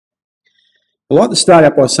I'd like to start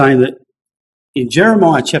out by saying that in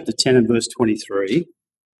Jeremiah chapter 10 and verse 23,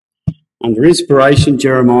 under inspiration,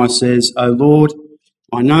 Jeremiah says, "O Lord,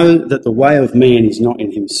 I know that the way of man is not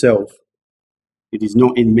in himself. It is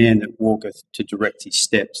not in man that walketh to direct his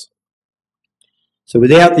steps." So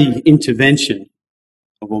without the intervention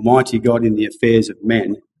of Almighty God in the affairs of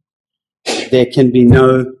men, there can be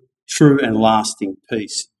no true and lasting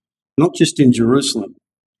peace, not just in Jerusalem,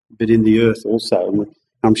 but in the earth also. And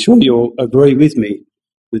I'm sure you'll agree with me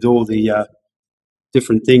with all the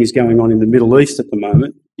different things going on in the Middle East at the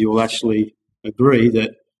moment. You'll actually agree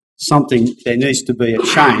that there needs to be a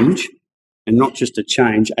change, and not just a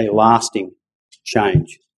change, a lasting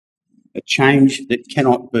change. A change that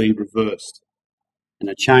cannot be reversed, and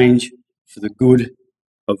a change for the good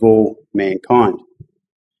of all mankind.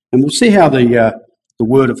 And we'll see how the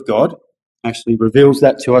Word of God actually reveals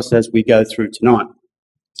that to us as we go through tonight.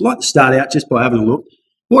 I'd like to start out just by having a look.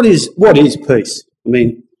 What is peace? I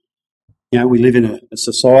mean, we live in a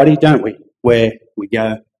society, don't we, where we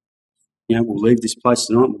go, we'll leave this place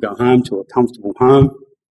tonight, we'll go home to a comfortable home,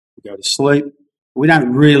 we'll go to sleep. We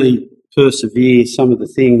don't really persevere some of the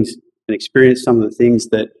things and experience some of the things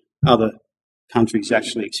that other countries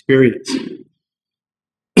actually experience.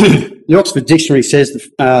 The Oxford Dictionary says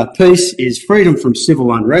peace is freedom from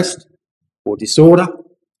civil unrest or disorder,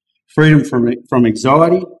 freedom from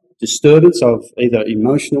anxiety, disturbance of either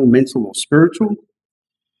emotional, mental or spiritual.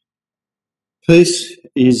 Peace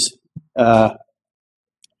is, it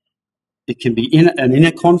can be an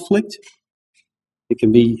inner conflict, it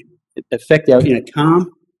can affect our inner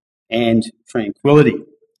calm and tranquility.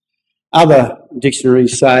 Other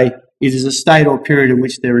dictionaries say it is a state or period in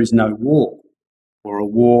which there is no war, or a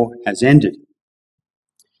war has ended.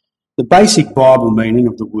 The basic Bible meaning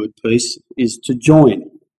of the word peace is to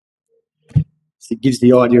join. It gives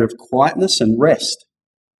the idea of quietness and rest,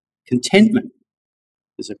 contentment.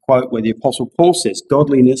 There's a quote where the Apostle Paul says,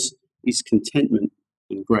 "Godliness is contentment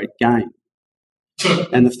in great gain."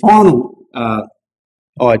 And the final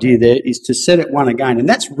idea there is to set at one again. And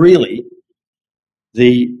that's really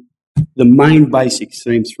the main basic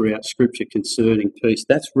theme throughout Scripture concerning peace.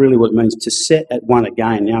 That's really what it means, to set at one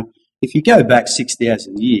again. Now, if you go back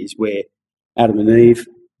 6,000 years where Adam and Eve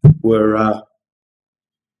were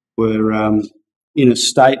in a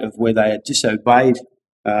state of where they had disobeyed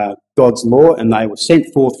God's law and they were sent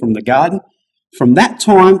forth from the garden, from that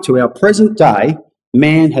time to our present day,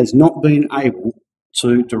 man has not been able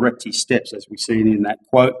to direct his steps, as we see in that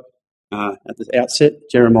quote at the outset,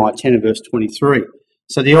 Jeremiah 10 and verse 23.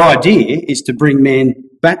 So the idea is to bring man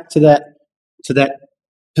back to that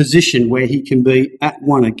position where he can be at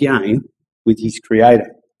one again with his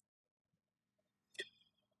Creator.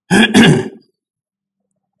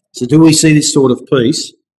 So do we see this sort of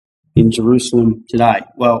peace in Jerusalem today?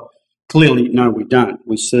 Well, clearly, no, we don't.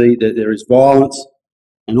 We see that there is violence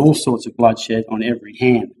and all sorts of bloodshed on every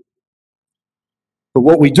hand. But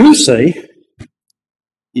what we do see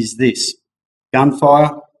is this: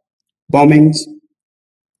 gunfire, bombings,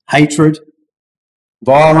 hatred,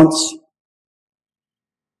 violence,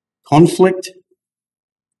 conflict,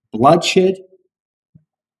 bloodshed,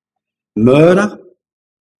 murder,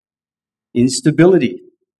 instability,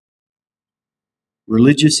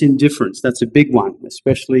 religious indifference. That's a big one,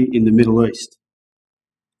 especially in the Middle East.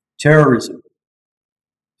 Terrorism,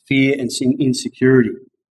 fear and insecurity,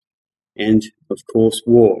 and, of course,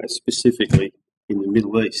 war, specifically in the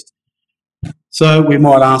Middle East. So we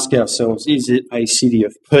might ask ourselves, is it a city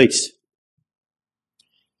of peace?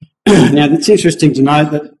 Now, it's interesting to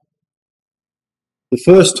note that the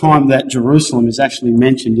first time that Jerusalem is actually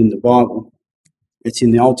mentioned in the Bible, it's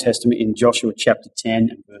in the Old Testament in Joshua chapter 10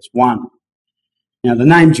 and verse 1. Now, the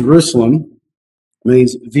name Jerusalem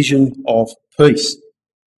means vision of peace.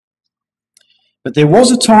 But there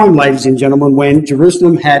was a time, ladies and gentlemen, when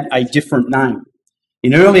Jerusalem had a different name.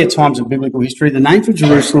 In earlier times of biblical history, the name for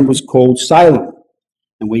Jerusalem was called Salem.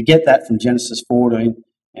 And we get that from Genesis 14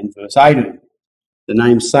 and verse 18. The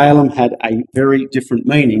name Salem had a very different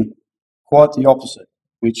meaning, quite the opposite,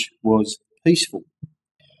 which was peaceful.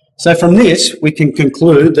 So from this, we can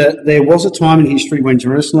conclude that there was a time in history when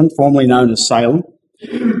Jerusalem, formerly known as Salem,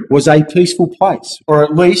 was a peaceful place, or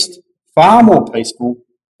at least far more peaceful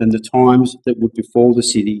than the times that would befall the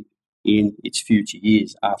city in its future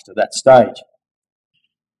years after that stage.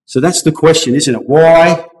 So that's the question, isn't it?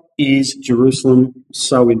 Why is Jerusalem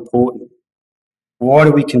so important? Why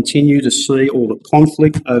do we continue to see all the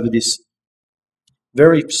conflict over this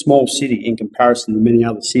very small city in comparison to many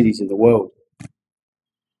other cities in the world?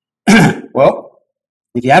 Well,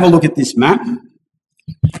 if you have a look at this map,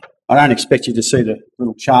 I don't expect you to see the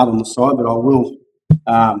little chart on the side, but I will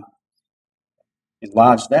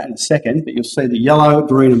enlarge that in a second, but you'll see the yellow,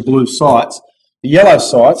 green and blue sites. The yellow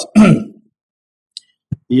sites, the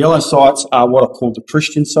yellow sites are what are called the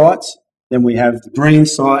Christian sites. Then we have the green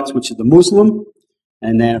sites, which are the Muslim.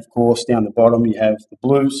 And then, of course, down the bottom you have the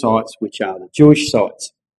blue sites, which are the Jewish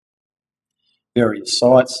sites. Various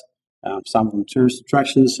sites, some of them tourist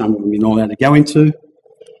attractions, some of them you're not allowed to go into.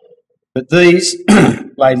 But these,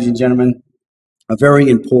 ladies and gentlemen, are very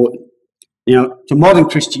important. Now, to modern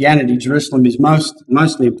Christianity, Jerusalem is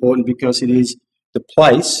mostly important because it is the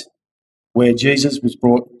place where Jesus was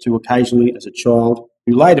brought to occasionally as a child,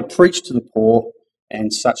 who later preached to the poor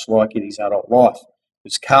and such like in his adult life. He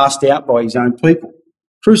was cast out by his own people,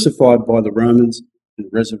 crucified by the Romans, and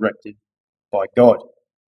resurrected by God.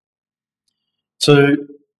 To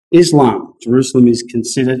Islam, Jerusalem is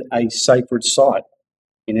considered a sacred site.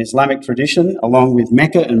 In Islamic tradition, along with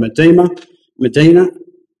Mecca and Medina,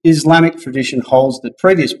 Islamic tradition holds that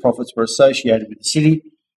previous prophets were associated with the city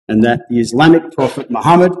and that the Islamic prophet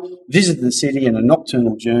Muhammad visited the city in a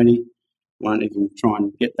nocturnal journey. Won't even try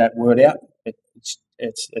and get that word out.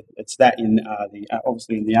 It's that in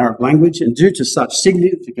obviously in the Arab language, and due to such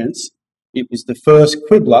significance, it was the first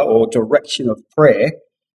qibla or direction of prayer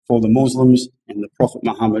for the Muslims and the Prophet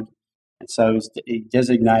Muhammad, and so he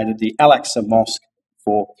designated the Al-Aqsa Mosque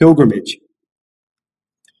for pilgrimage.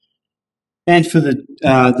 And for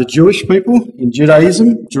the Jewish people in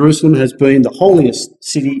Judaism, Jerusalem has been the holiest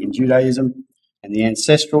city in Judaism and the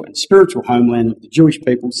ancestral and spiritual homeland of the Jewish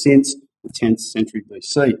people since the 10th century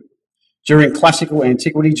BC. During classical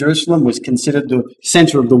antiquity, Jerusalem was considered the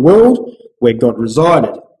centre of the world where God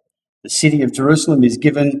resided. The city of Jerusalem is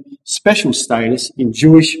given special status in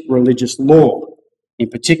Jewish religious law. In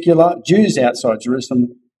particular, Jews outside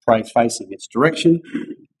Jerusalem pray facing its direction.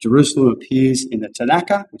 Jerusalem appears in the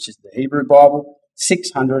Tanakh, which is the Hebrew Bible,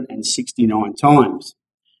 669 times.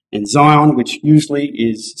 And Zion, which usually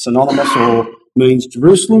is synonymous or means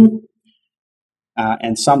Jerusalem,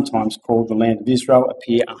 and sometimes called the land of Israel,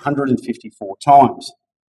 appear 154 times.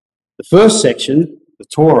 The first section, the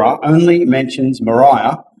Torah, only mentions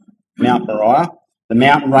Moriah, Mount Moriah, the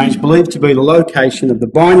mountain range believed to be the location of the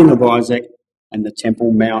binding of Isaac and the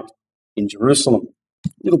Temple Mount in Jerusalem. A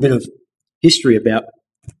little bit of history about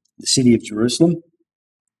the city of Jerusalem.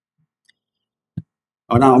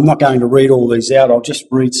 I know I'm not going to read all these out. I'll just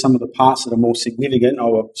read some of the parts that are more significant.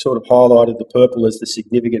 I've sort of highlighted the purple as the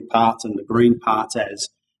significant parts and the green parts as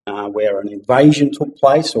where an invasion took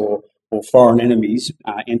place or foreign enemies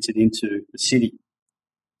entered into the city.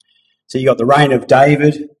 So you got the reign of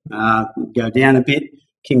David, go down a bit.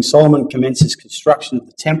 King Solomon commences construction of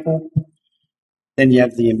the temple. Then you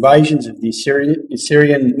have the invasions of the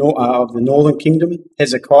Assyrian of the northern kingdom.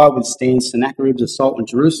 Hezekiah withstands Sennacherib's assault on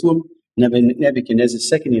Jerusalem. Nebuchadnezzar's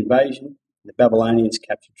second invasion. The Babylonians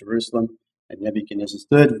captured Jerusalem. And Nebuchadnezzar's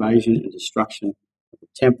third invasion and destruction of the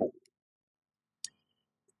temple.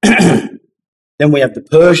 Then we have the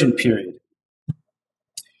Persian period.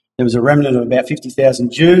 There was a remnant of about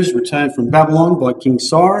 50,000 Jews returned from Babylon by King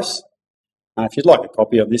Cyrus. If you'd like a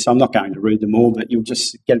copy of this, I'm not going to read them all, but you'll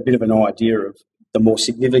just get a bit of an idea of the more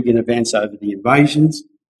significant events over the invasions.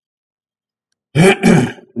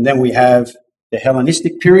 And then we have the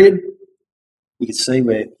Hellenistic period. You can see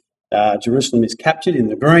where Jerusalem is captured in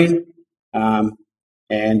the green. And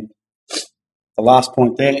the last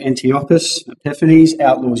point there, Antiochus Epiphanes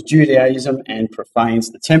outlaws Judaism and profanes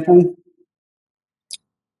the temple.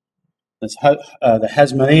 There's the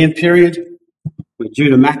Hasmonean period, where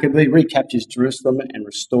Judah Maccabee recaptures Jerusalem and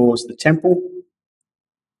restores the temple.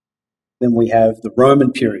 Then we have the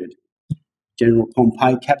Roman period. General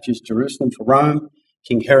Pompey captures Jerusalem for Rome.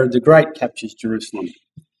 King Herod the Great captures Jerusalem.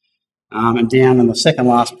 And down on the second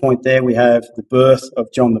last point there, we have the birth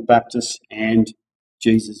of John the Baptist and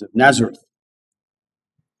Jesus of Nazareth.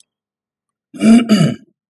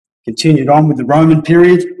 Continued on with the Roman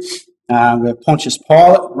period. We have Pontius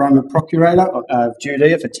Pilate, Roman procurator of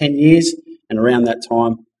Judea for 10 years, and around that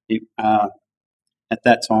time, it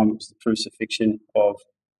was the crucifixion of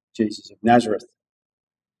Jesus of Nazareth.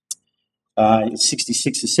 In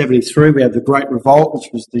 66 to 73, we have the Great Revolt, which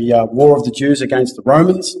was the war of the Jews against the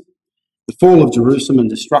Romans, the fall of Jerusalem and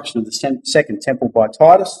destruction of the Second Temple by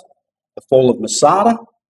Titus, the fall of Masada,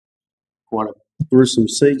 quite a gruesome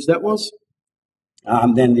siege that was.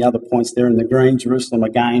 Then the other points there in the green, Jerusalem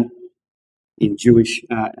again in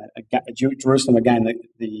Jerusalem again,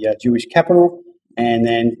 the Jewish capital, and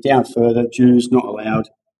then down further, Jews not allowed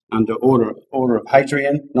under order of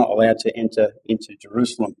Hadrian, not allowed to enter into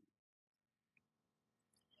Jerusalem.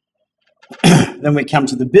 Then we come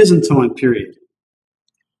to the Byzantine period.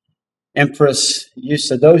 Empress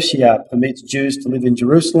Eudocia permits Jews to live in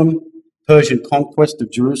Jerusalem, Persian conquest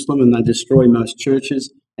of Jerusalem, and they destroy most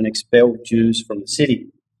churches and expel Jews from the city.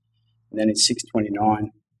 And then in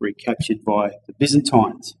 629, recaptured by the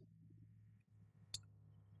Byzantines.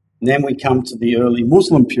 And then we come to the early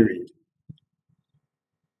Muslim period.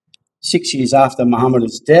 6 years after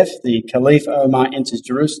Muhammad's death, the Caliph Omar enters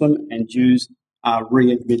Jerusalem and Jews are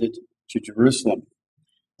readmitted to Jerusalem.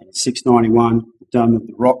 And in 691, the Dome of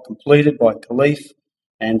the Rock completed by Caliph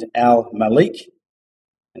and al-Malik.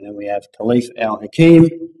 And then we have Caliph al-Hakim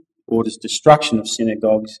orders destruction of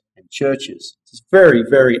synagogues and churches. It's very,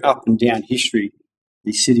 very up and down history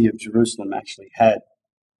the city of Jerusalem actually had.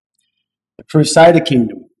 The Crusader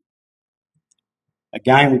Kingdom.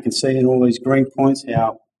 Again, we can see in all these green points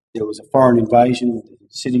how there was a foreign invasion of the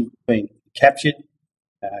city being captured.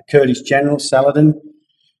 Kurdish general Saladin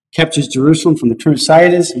captures Jerusalem from the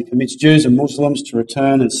Crusaders. He permits Jews and Muslims to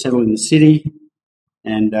return and settle in the city.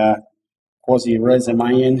 And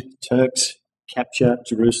Quasi-Rezamayan Turks capture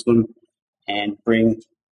Jerusalem and bring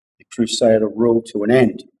the Crusader rule to an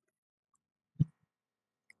end.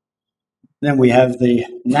 Then we have the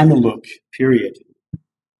Mamluk period.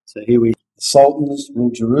 So here the Sultans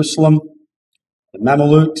ruled Jerusalem. The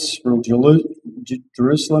Mamelukes ruled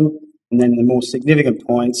Jerusalem, and then the more significant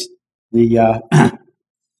points, the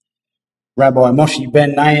Rabbi Moshe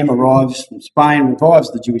ben Naim arrives from Spain,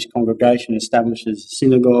 revives the Jewish congregation, establishes a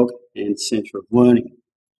synagogue and centre of learning.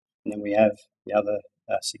 And then we have the other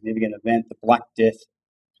significant event, the Black Death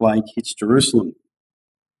plague hits Jerusalem.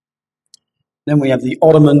 Then we have the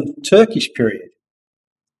Ottoman Turkish period.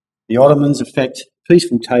 The Ottomans effect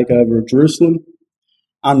peaceful takeover of Jerusalem.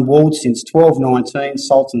 Unwalled since 1219,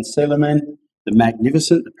 Sultan Suleiman, the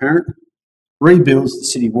Magnificent, apparent, rebuilds the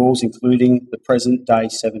city walls, including the present-day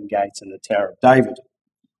Seven Gates and the Tower of David.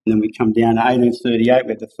 And then we come down to 1838,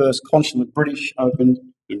 where the first consulate British opened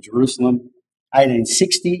in Jerusalem.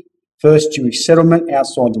 1860, first Jewish settlement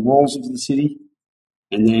outside the walls of the city.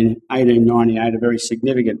 And then 1898, a very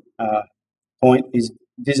significant point, is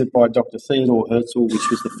visit by Dr. Theodore Herzl,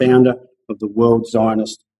 which was the founder of the World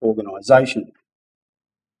Zionist Organisation.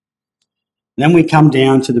 Then we come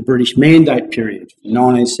down to the British Mandate period, from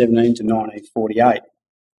 1917 to 1948.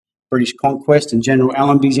 British conquest and General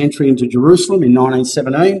Allenby's entry into Jerusalem in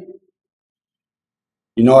 1917.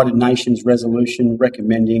 United Nations resolution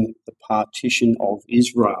recommending the partition of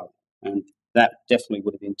Israel, and that definitely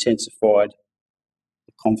would have intensified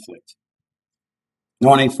the conflict.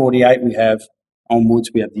 1948 we have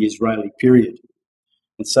the Israeli period.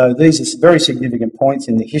 And so these are very significant points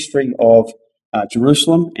in the history of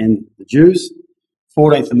Jerusalem and the Jews.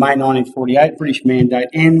 14th of May 1948, British Mandate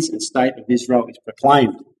ends and State of Israel is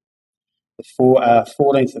proclaimed. The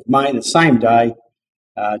 14th of May, the same day,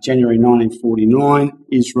 January 1949,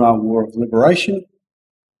 Israel War of Liberation.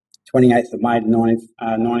 28th of May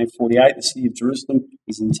 1948, the city of Jerusalem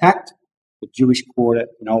is intact. The Jewish quarter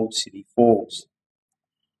in Old City falls.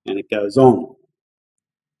 And it goes on.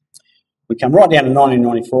 We come right down to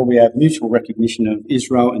 1994, we have mutual recognition of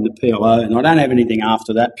Israel and the PLO, and I don't have anything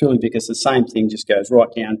after that, purely because the same thing just goes right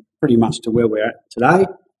down pretty much to where we're at today.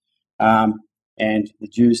 And the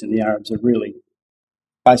Jews and the Arabs are really,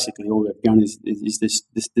 basically all they've done is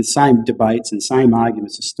the same debates and same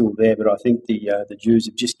arguments are still there, but I think the Jews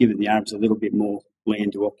have just given the Arabs a little bit more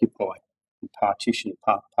land to occupy and partition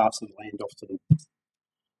parts of the land off to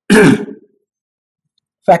them.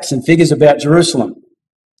 Facts and figures about Jerusalem.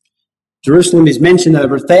 Jerusalem is mentioned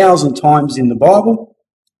over 1,000 times in the Bible.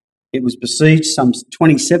 It was besieged some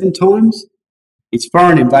 27 times. Its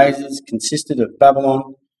foreign invaders consisted of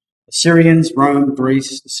Babylon, Assyrians, Rome,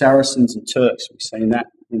 Greece, the Saracens and Turks. We've seen that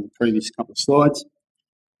in the previous couple of slides.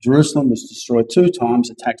 Jerusalem was destroyed 2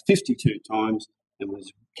 times, attacked 52 times, and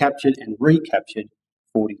was captured and recaptured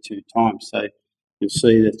 42 times. So you'll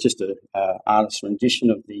see that's just an artist's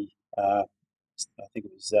rendition of the, I think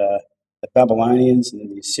it was the Babylonians and then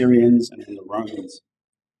the Assyrians and then the Romans.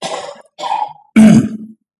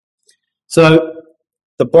 So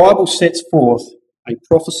the Bible sets forth a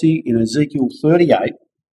prophecy in Ezekiel 38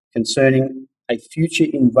 concerning a future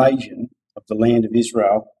invasion of the land of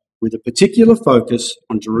Israel with a particular focus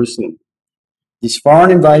on Jerusalem. This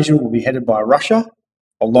foreign invasion will be headed by Russia,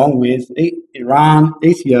 along with Iran,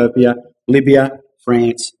 Ethiopia, Libya,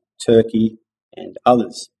 France, Turkey, and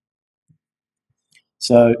others.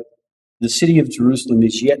 So the city of Jerusalem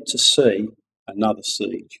is yet to see another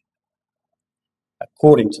siege,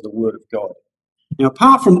 according to the Word of God. Now,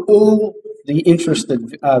 apart from all the interest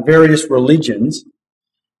that various religions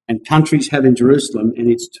and countries have in Jerusalem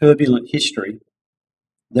and its turbulent history,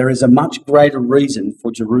 there is a much greater reason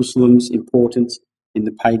for Jerusalem's importance in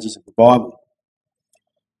the pages of the Bible.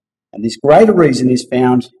 And this greater reason is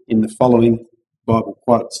found in the following Bible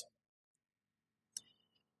quotes.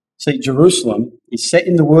 See, Jerusalem is set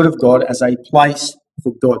in the Word of God as a place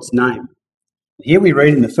for God's name. Here we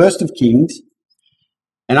read in the first of Kings,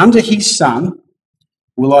 "And unto his son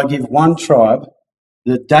will I give one tribe,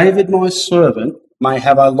 that David my servant may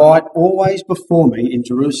have a light always before me in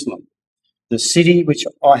Jerusalem, the city which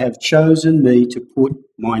I have chosen me to put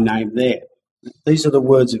my name there." These are the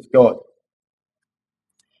words of God.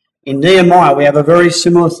 In Nehemiah we have a very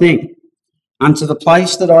similar thing. "Unto the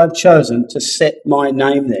place that I have chosen to set my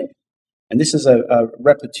name there." And this is a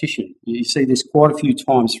repetition. You see this quite a few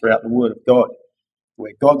times throughout the Word of God,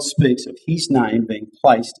 where God speaks of his name being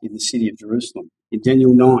placed in the city of Jerusalem. In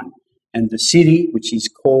Daniel 9, "And the city which is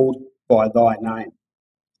called by thy name."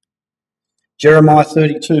 Jeremiah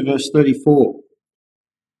 32 verse 34,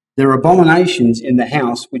 "There are abominations in the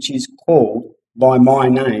house which is called by my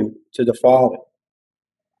name to defile it."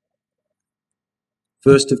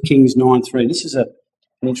 1 of Kings 9:3. This is an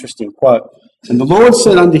interesting quote. "And the Lord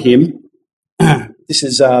said unto him," this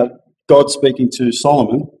is God speaking to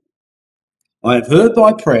Solomon, "I have heard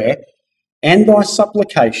thy prayer and thy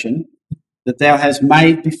supplication that thou hast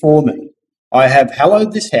made before me. I have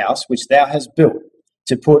hallowed this house which thou hast built,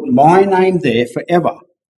 to put my name there forever,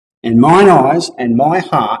 and mine eyes and my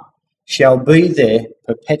heart shall be there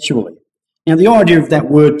perpetually." Now the idea of that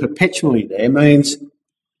word perpetually there means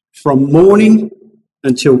from morning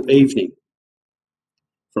until evening.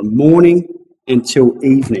 From morning until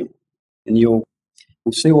evening. And we'll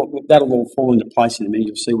see that'll all fall into place in a minute.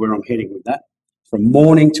 You'll see where I'm heading with that. From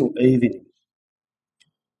morning till evening.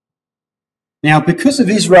 Now, because of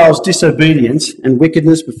Israel's disobedience and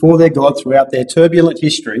wickedness before their God throughout their turbulent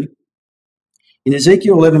history, in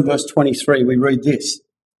Ezekiel 11 verse 23 we read this,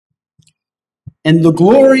 "And the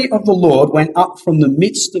glory of the Lord went up from the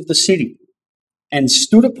midst of the city, and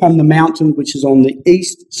stood upon the mountain which is on the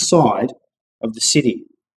east side of the city."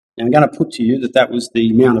 Now I'm going to put to you that was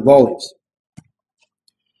the Mount of Olives.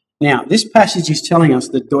 Now, this passage is telling us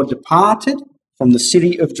that God departed from the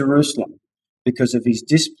city of Jerusalem because of his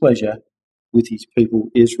displeasure with his people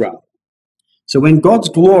Israel. So when God's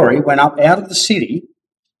glory went up out of the city,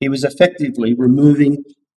 he was effectively removing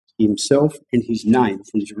himself and his name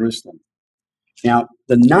from Jerusalem. Now,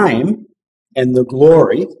 the name and the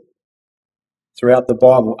glory throughout the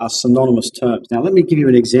Bible are synonymous terms. Now, let me give you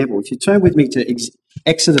an example. If you turn with me to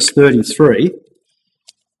Exodus 33,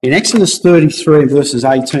 in Exodus 33, verses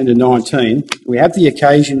 18 to 19, we have the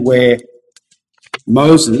occasion where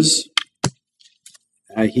Moses,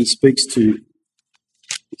 he speaks to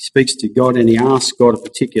God and he asks God a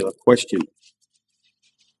particular question.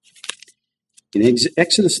 In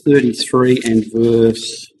Exodus 33 and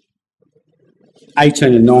verse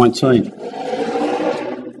 18 and 19.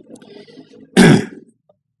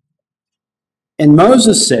 "And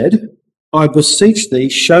Moses said, I beseech thee,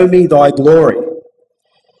 show me thy glory.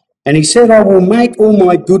 And he said, I will make all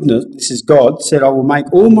my goodness," this is God, said, "I will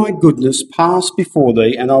make all my goodness pass before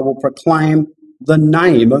thee, and I will proclaim the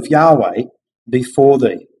name of Yahweh before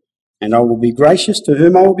thee. And I will be gracious to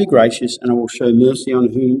whom I will be gracious, and I will show mercy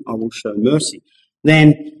on whom I will show mercy."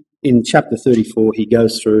 Then in chapter 34, he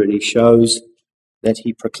goes through and he shows that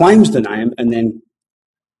he proclaims the name and then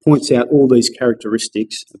points out all these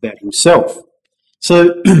characteristics about himself.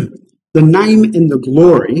 So the name and the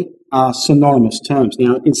glory are synonymous terms.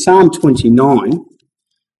 Now, in Psalm 29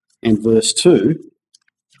 and verse 2,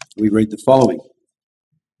 we read the following.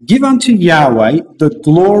 "Give unto Yahweh the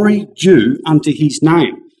glory due unto his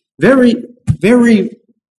name." Very,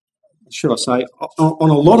 should I say, on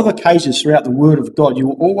a lot of occasions throughout the Word of God, you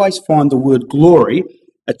will always find the word glory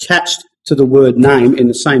attached to the word name in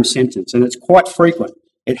the same sentence, and it's quite frequent.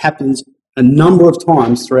 It happens a number of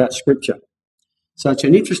times throughout Scripture. So it's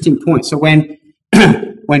an interesting point. So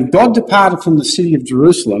when God departed from the city of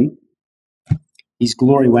Jerusalem, his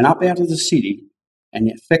glory went up out of the city, and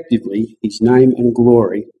effectively his name and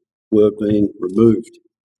glory were being removed.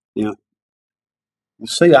 Now, we'll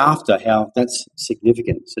see after how that's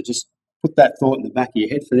significant. So just put that thought in the back of your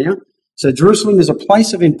head for now. So Jerusalem is a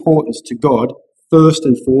place of importance to God first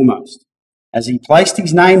and foremost, as he placed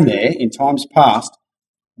his name there in times past,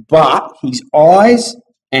 but his eyes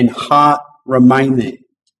and heart remain there.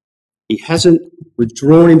 He hasn't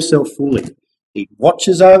withdrawn himself fully. He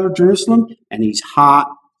watches over Jerusalem, and his heart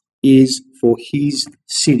is for his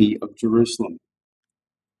city of Jerusalem.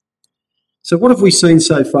 So what have we seen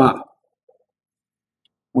so far?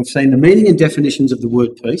 We've seen the meaning and definitions of the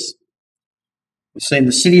word peace. We've seen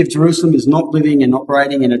the city of Jerusalem is not living and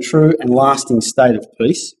operating in a true and lasting state of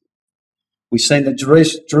peace. We've seen that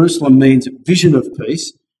Jerusalem means vision of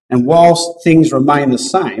peace, and whilst things remain the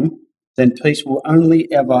same, then peace will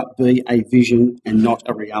only ever be a vision and not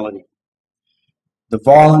a reality. The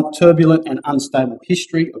violent, turbulent and unstable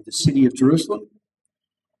history of the city of Jerusalem,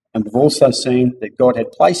 and we've also seen that God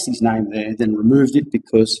had placed his name there, then removed it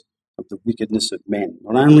because of the wickedness of men,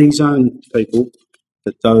 not only his own people,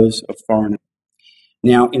 but those of foreigners.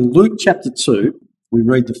 Now, in Luke chapter 2, we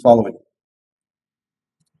read the following.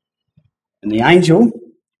 And the angel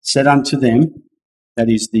said unto them, that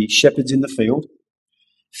is the shepherds in the field,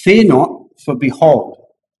 Fear not, for behold,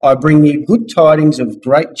 I bring you good tidings of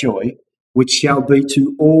great joy, which shall be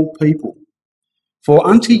to all people. For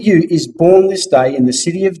unto you is born this day in the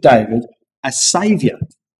city of David a Saviour,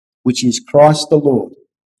 which is Christ the Lord.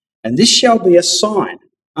 And this shall be a sign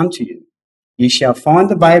unto you. Ye shall find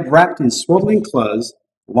the babe wrapped in swaddling clothes,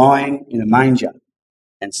 lying in a manger.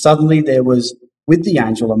 And suddenly there was with the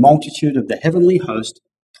angel a multitude of the heavenly host,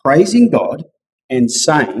 praising God and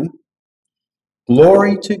saying,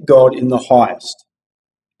 Glory to God in the highest,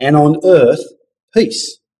 and on earth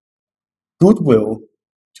peace, goodwill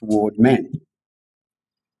toward men.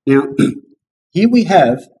 Now, here we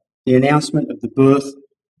have the announcement of the birth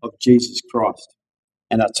of Jesus Christ,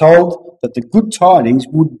 and are told that the good tidings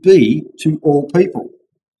would be to all people,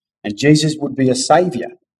 and Jesus would be a saviour,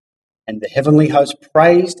 and the heavenly host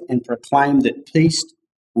praised and proclaimed that peace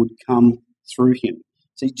would come through him.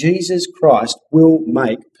 See, Jesus Christ will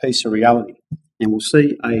make peace a reality, and we'll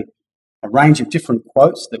see a range of different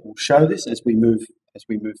quotes that will show this as we move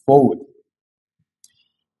forward.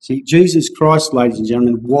 See, Jesus Christ, ladies and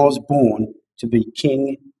gentlemen, was born to be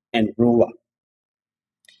king and ruler.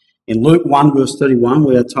 In Luke 1 verse 31,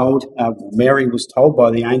 we are told, Mary was told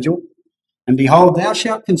by the angel, And behold, thou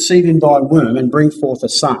shalt conceive in thy womb and bring forth a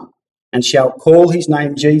son, and shalt call his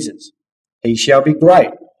name Jesus. He shall be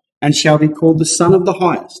great, and shall be called the Son of the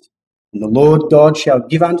Highest. And the Lord God shall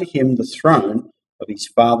give unto him the throne of his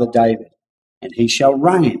father David, and he shall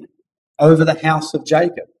reign over the house of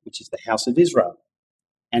Jacob, which is the house of Israel,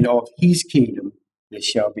 and of his kingdom there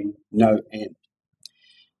shall be no end.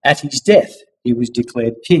 At his death he was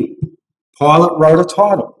declared king. Pilate wrote a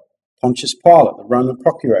title, Pontius Pilate, the Roman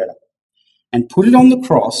procurator, and put it on the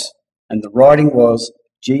cross, and the writing was,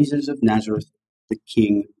 Jesus of Nazareth, the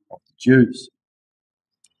King of the Jews.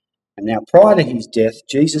 And now prior to his death,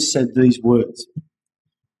 Jesus said these words.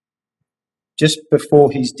 Just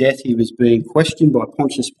before his death, he was being questioned by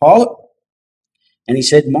Pontius Pilate, and he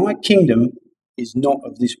said, My kingdom is not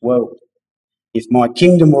of this world. If my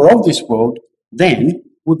kingdom were of this world, then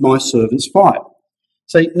would my servants fight.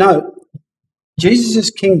 See, no,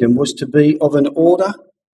 Jesus' kingdom was to be of an order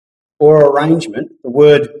or arrangement. The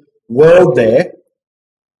word world there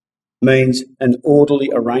means an orderly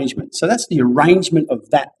arrangement. So that's the arrangement of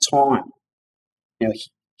that time. Now,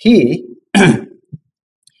 here, I've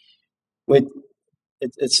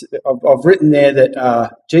written there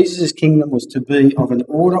that Jesus' kingdom was to be of an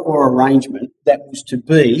order or arrangement that was to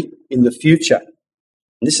be in the future.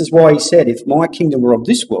 And this is why he said, if my kingdom were of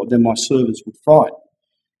this world, then my servants would fight.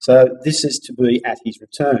 So this is to be at his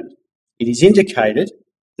return. It is indicated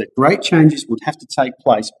that great changes would have to take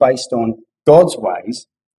place based on God's ways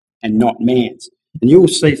and not man's. And you will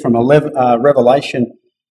see from Revelation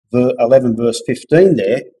 11 verse 15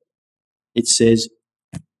 there, it says,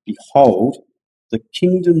 Behold, the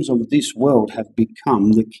kingdoms of this world have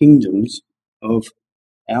become the kingdoms of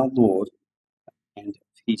our Lord and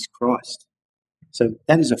of his Christ. So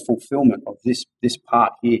that is a fulfillment of this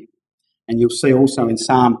part here. And you'll see also in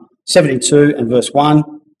Psalm 72 and verse 1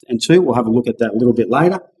 and 2, we'll have a look at that a little bit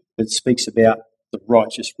later, but it speaks about the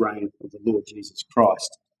righteous reign of the Lord Jesus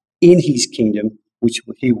Christ in his kingdom, which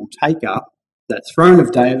he will take up, that throne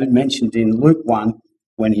of David mentioned in Luke 1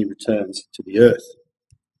 when he returns to the earth.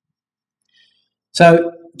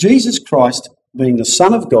 So Jesus Christ, being the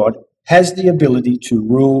Son of God, has the ability to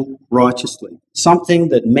rule righteously, something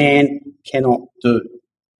that man cannot do.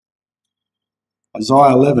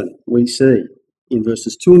 Isaiah 11, we see in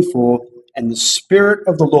verses 2 and 4, and the Spirit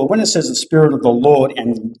of the Lord. When it says the Spirit of the Lord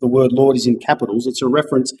and the word Lord is in capitals, it's a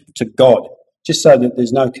reference to God, just so that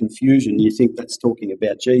there's no confusion. You think that's talking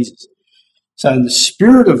about Jesus. So the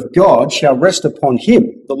Spirit of God shall rest upon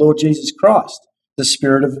him, the Lord Jesus Christ, the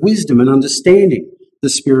Spirit of wisdom and understanding, the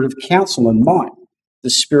Spirit of counsel and might, the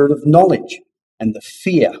Spirit of knowledge and the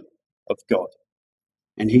fear of God.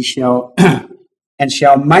 And he shall and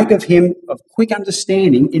shall make of him of quick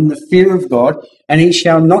understanding in the fear of God, and he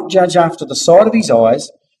shall not judge after the sight of his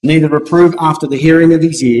eyes, neither reprove after the hearing of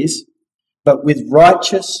his ears, but with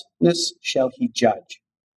righteousness shall he judge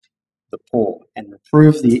the poor, and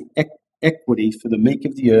reprove the equity for the meek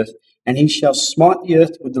of the earth, and he shall smite the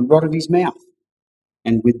earth with the rod of his mouth,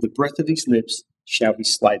 and with the breath of his lips shall he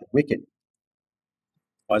slay the wicked.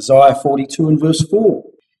 Isaiah 42 and verse 4.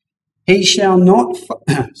 He shall not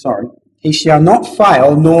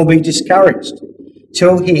fail nor be discouraged,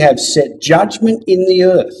 till he have set judgment in the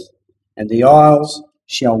earth, and the isles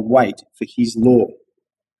shall wait for his law.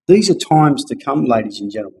 These are times to come, ladies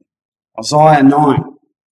and gentlemen. Isaiah 9,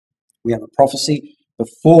 we have a prophecy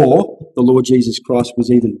before the Lord Jesus Christ was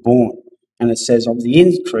even born. And it says, of the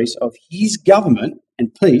increase of his government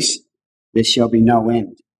and peace there shall be no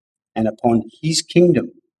end, and upon his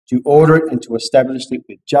kingdom to order it and to establish it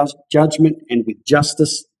with judgment and with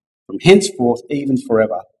justice from henceforth even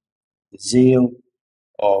forever. The zeal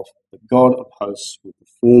of the God of hosts will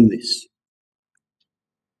perform this.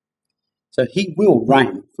 So he will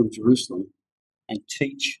reign from Jerusalem and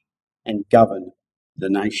teach and govern the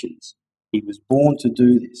nations. He was born to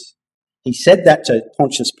do this. He said that to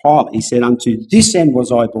Pontius Pilate. He said, unto this end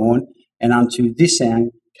was I born, and unto this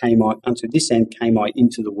end came I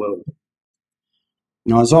into the world.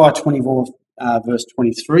 In Isaiah 24, verse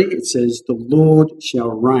 23, it says, the Lord shall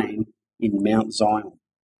reign in Mount Zion,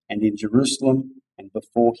 and in Jerusalem, and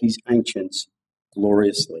before his ancients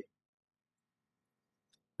gloriously.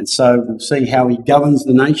 And so we'll see how he governs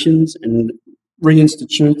the nations and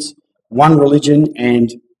reinstitutes one religion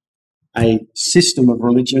and a system of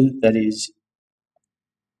religion that is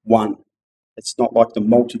one. It's not like the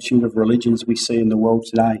multitude of religions we see in the world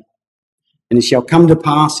today. And it shall come to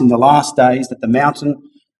pass in the last days that the mountain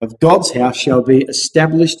of God's house shall be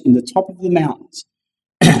established in the top of the mountains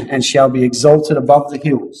and shall be exalted above the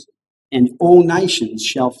hills, and all nations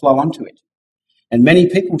shall flow unto it. And many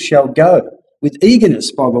people shall go with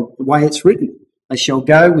eagerness, by the way it's written. They shall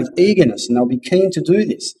go with eagerness, and they'll be keen to do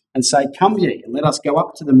this, and say, come ye, and let us go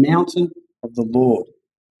up to the mountain of the Lord,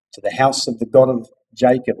 to the house of the God of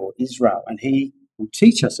Jacob or Israel, and he will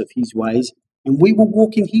teach us of his ways, and we will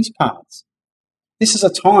walk in his paths. This is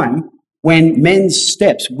a time when men's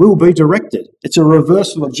steps will be directed. It's a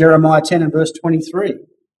reversal of Jeremiah 10 and verse 23.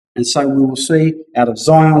 And so we will see, out of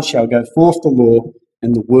Zion shall go forth the law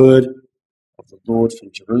and the word of the Lord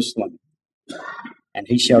from Jerusalem. And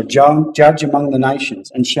he shall judge among the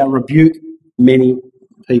nations and shall rebuke many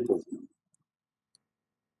people.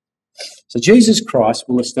 So Jesus Christ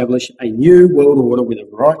will establish a new world order with a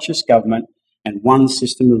righteous government and one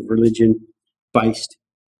system of religion based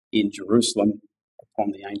in Jerusalem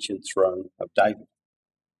upon the ancient throne of David.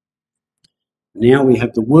 Now we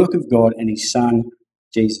have the work of God and his Son,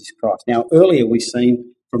 Jesus Christ. Now earlier we've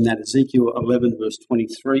seen from that Ezekiel 11 verse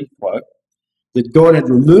 23 quote that God had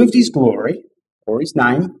removed his glory, or his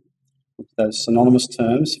name, those synonymous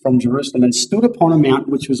terms, from Jerusalem and stood upon a mount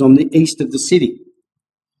which was on the east of the city.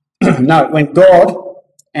 No, when God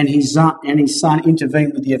and his Son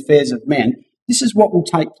intervene with the affairs of men, this is what will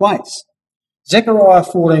take place. Zechariah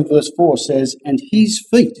 14 verse 4 says, and his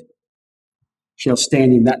feet shall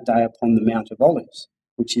stand in that day upon the Mount of Olives,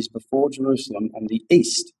 which is before Jerusalem on the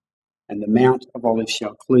east, and the Mount of Olives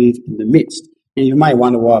shall cleave in the midst. Now you may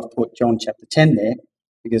wonder why I've put John chapter 10 there,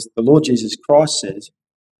 because the Lord Jesus Christ says,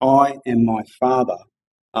 I and my Father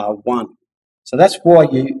are one. So that's why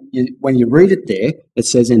when you read it there, it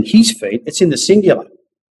says, and his feet, it's in the singular.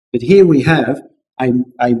 But here we have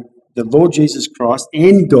the Lord Jesus Christ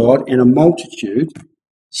and God and a multitude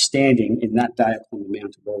standing in that day upon the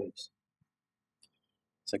Mount of Olives.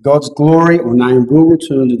 So God's glory or name will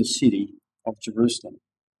return to the city of Jerusalem.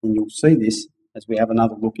 And you'll see this as we have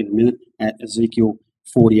another look in a minute at Ezekiel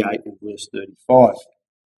 48 and verse 35.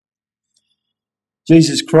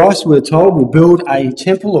 Jesus Christ, we're told, will build a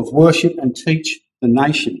temple of worship and teach the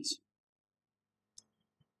nations.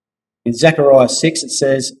 In Zechariah 6 it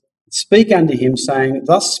says, speak unto him, saying,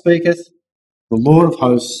 thus speaketh the Lord of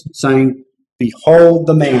hosts, saying, behold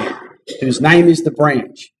the man, whose name is the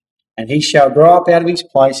branch, and he shall grow up out of his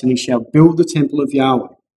place, and he shall build the temple of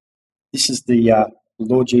Yahweh. This is the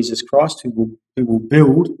Lord Jesus Christ who will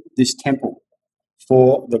build this temple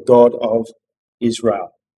for the God of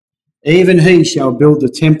Israel. Even he shall build the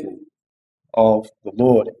temple of the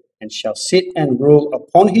Lord, and shall sit and rule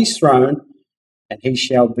upon his throne, and he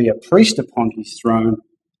shall be a priest upon his throne,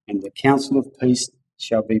 and the counsel of peace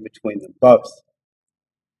shall be between them both.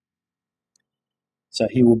 So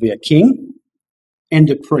he will be a king and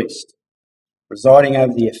a priest, presiding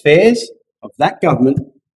over the affairs of that government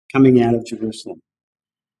coming out of Jerusalem,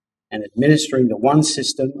 and administering the one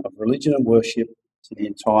system of religion and worship to the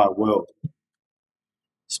entire world.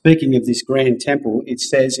 Speaking of this grand temple, it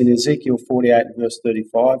says in Ezekiel 48 verse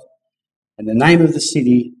 35, and the name of the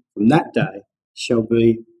city from that day shall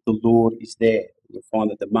be, the Lord is there. You'll find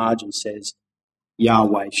that the margin says,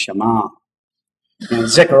 Yahweh Shammah. Now in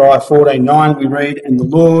Zechariah 14:9 we read, and the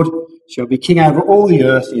Lord shall be king over all the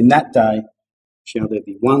earth. In that day shall there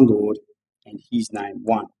be one Lord, and his name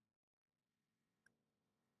one.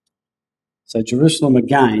 So Jerusalem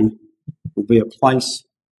again will be a place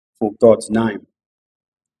for God's name.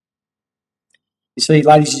 You see,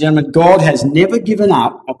 ladies and gentlemen, God has never given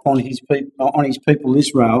up upon his people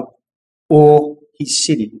Israel or his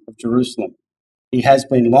city of Jerusalem. He has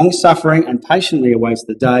been long-suffering and patiently awaits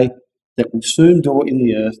the day that will soon dawn in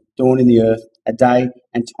the earth, a day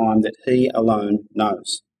and time that he alone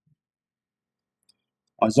knows.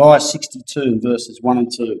 Isaiah 62, verses 1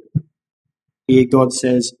 and 2. Here God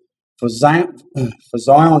says, for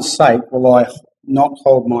Zion's sake will I not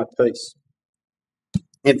hold my peace,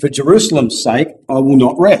 and for Jerusalem's sake I will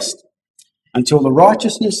not rest, until the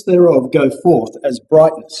righteousness thereof go forth as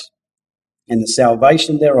brightness, and the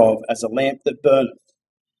salvation thereof as a lamp that burneth.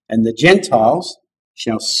 And the Gentiles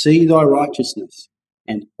shall see thy righteousness,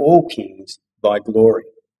 and all kings thy glory.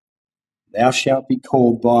 Thou shalt be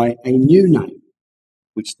called by a new name,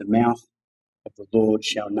 which the mouth of the Lord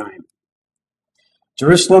shall name.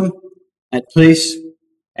 Jerusalem at peace,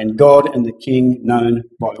 and God and the King known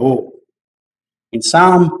by all. In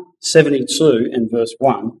Psalm 72 and verse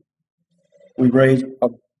 1, we read, I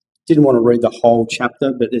didn't want to read the whole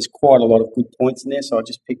chapter, but there's quite a lot of good points in there, so I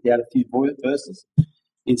just picked out a few verses.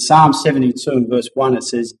 In Psalm 72 and verse 1, it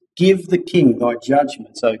says, give the king thy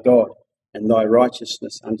judgments, O God, and thy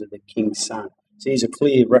righteousness unto the king's son. So here's a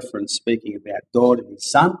clear reference speaking about God and his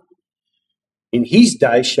son. In his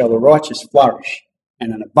day shall the righteous flourish,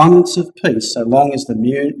 and an abundance of peace, so long as the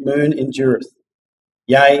moon endureth.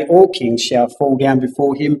 Yea, all kings shall fall down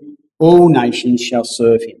before him, all nations shall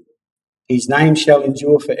serve him. His name shall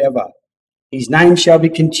endure forever. His name shall be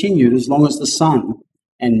continued as long as the sun,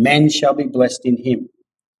 and men shall be blessed in him.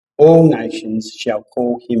 All nations shall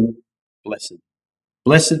call him blessed.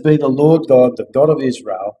 Blessed be the Lord God, the God of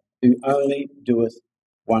Israel, who only doeth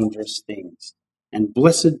wondrous things. And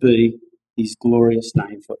blessed be his glorious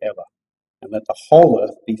name forever. And let the whole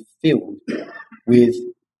earth be filled with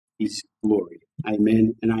his glory.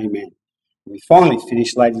 Amen and amen. We finally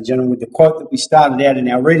finish, ladies and gentlemen, with the quote that we started out in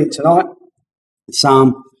our reading tonight. In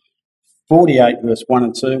Psalm 48, verse 1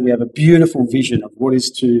 and 2, we have a beautiful vision of what is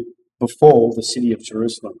to befall the city of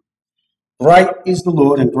Jerusalem. Great is the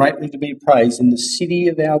Lord and greatly to be praised in the city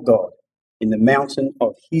of our God, in the mountain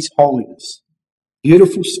of his holiness.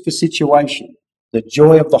 Beautiful for situation. The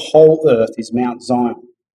joy of the whole earth is Mount Zion.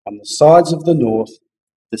 On the sides of the north,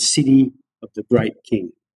 the city of the great King.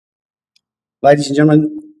 Ladies and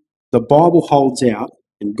gentlemen, the Bible holds out,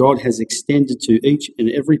 and God has extended to each and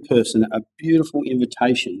every person a beautiful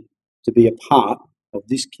invitation to be a part of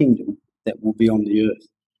this kingdom that will be on the earth.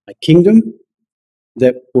 A kingdom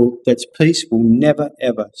that's peace will never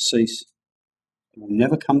ever cease. It will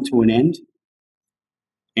never come to an end,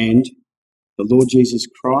 and the Lord Jesus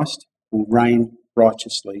Christ will reign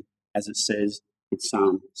righteously, as it says in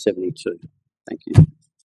Psalm 72. Thank you.